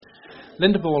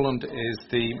Linda Boland is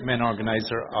the main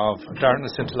organiser of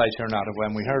Darkness into Light here in Ottawa,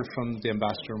 and we heard from the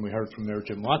Ambassador and we heard from Mayor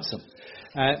Jim Watson.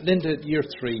 Linda, year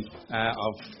 3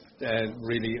 of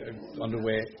really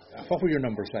underway. What were your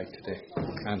numbers like today,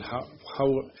 and how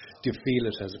do you feel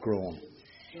it has grown?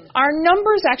 Our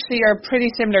numbers actually are pretty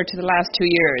similar to the last 2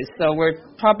 years, so we're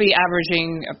probably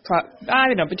averaging,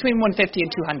 between 150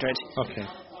 and 200. Okay.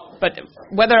 But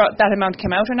whether that amount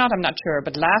came out or not, I'm not sure.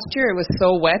 But last year it was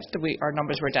so wet that our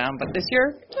numbers were down. But this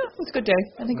year, it was a good day.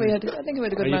 I think we had a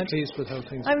good amount. Are you pleased with how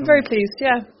things? I'm very pleased.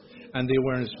 Yeah. And the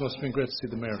awareness must have been great to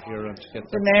see the mayor here and to get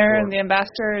the mayor and the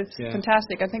ambassador. It's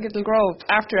fantastic. I think it'll grow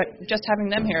after just having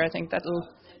them here. I think that'll.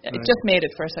 It just made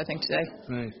it for us, I think, today.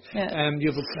 Right. Yeah.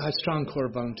 You have a strong core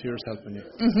of volunteers helping you.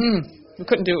 We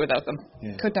couldn't do it without them.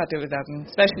 Yeah. Could not do it without them,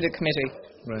 especially the committee.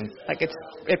 Right. Like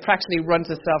it practically runs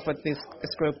itself with this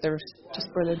group. They're just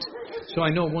brilliant. So I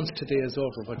know once today is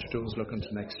over, what you're doing is looking to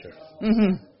next year.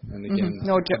 And again,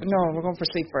 no, we're going for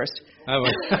sleep first. Oh,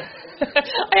 well.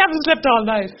 I haven't slept all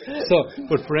night.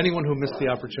 But for anyone who missed the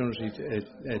opportunity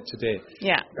today,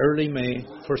 early May,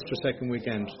 first or second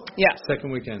weekend. Yeah.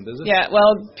 Second weekend, is it? Yeah.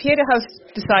 Well, Pieta House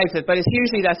decides it, but it's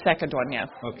usually that second one. Yeah.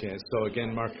 Okay. So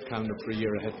again, mark the calendar for a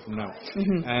year ahead from now.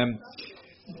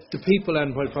 The people,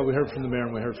 and what we heard from the mayor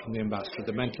and we heard from the ambassador,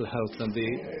 the mental health and the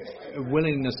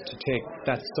willingness to take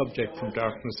that subject from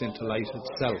darkness into light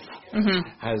itself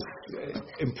has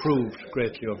improved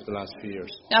greatly over the last few years.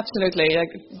 Absolutely.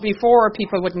 Like before,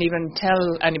 people wouldn't even tell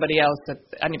anybody else that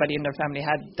anybody in their family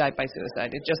had died by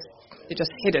suicide. It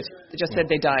just hid it. They just said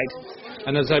they died.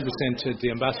 And as I was saying to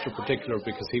the ambassador in particular,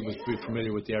 because he was very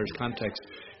familiar with the Irish context,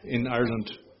 in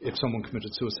Ireland, if someone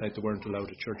committed suicide, they weren't allowed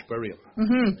a church burial.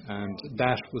 And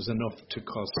that was enough to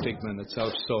cause stigma in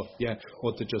itself. So,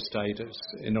 they just died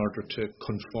in order to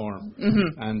conform.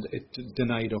 And it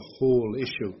denied a whole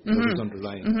issue that was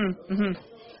underlying.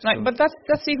 Like, but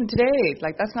that's even today.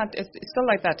 Like that's not. It's still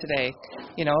like that today.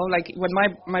 You know, like when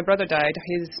my brother died,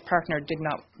 his partner did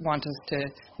not want us to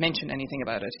mention anything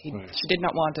about it. She did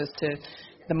not want us to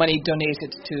the money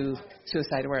donated to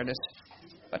suicide awareness.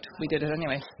 But we did it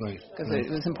anyway, because it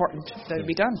was important that it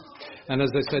be done. And as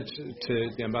I said to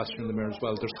the ambassador and the mayor as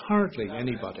well, there's hardly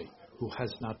anybody who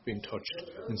has not been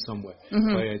touched in some way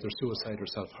by either suicide or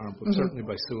self-harm, but certainly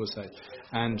by suicide.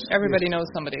 And everybody knows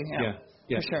somebody.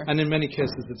 Yeah, for sure. And in many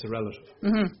cases, it's a relative.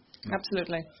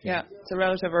 Absolutely. Yeah, it's a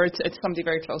relative or it's somebody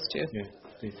very close to you.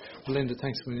 Yeah. Well, Linda,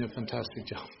 thanks for doing a fantastic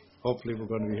job. Hopefully, we're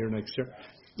going to be here next year.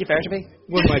 You better be.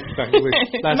 We might be back. You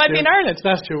might be in Ireland.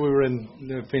 Last year we were in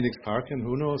Phoenix Park, and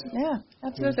who knows? Yeah,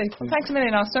 absolutely. Well, thanks a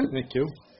million, Austin. Thank you.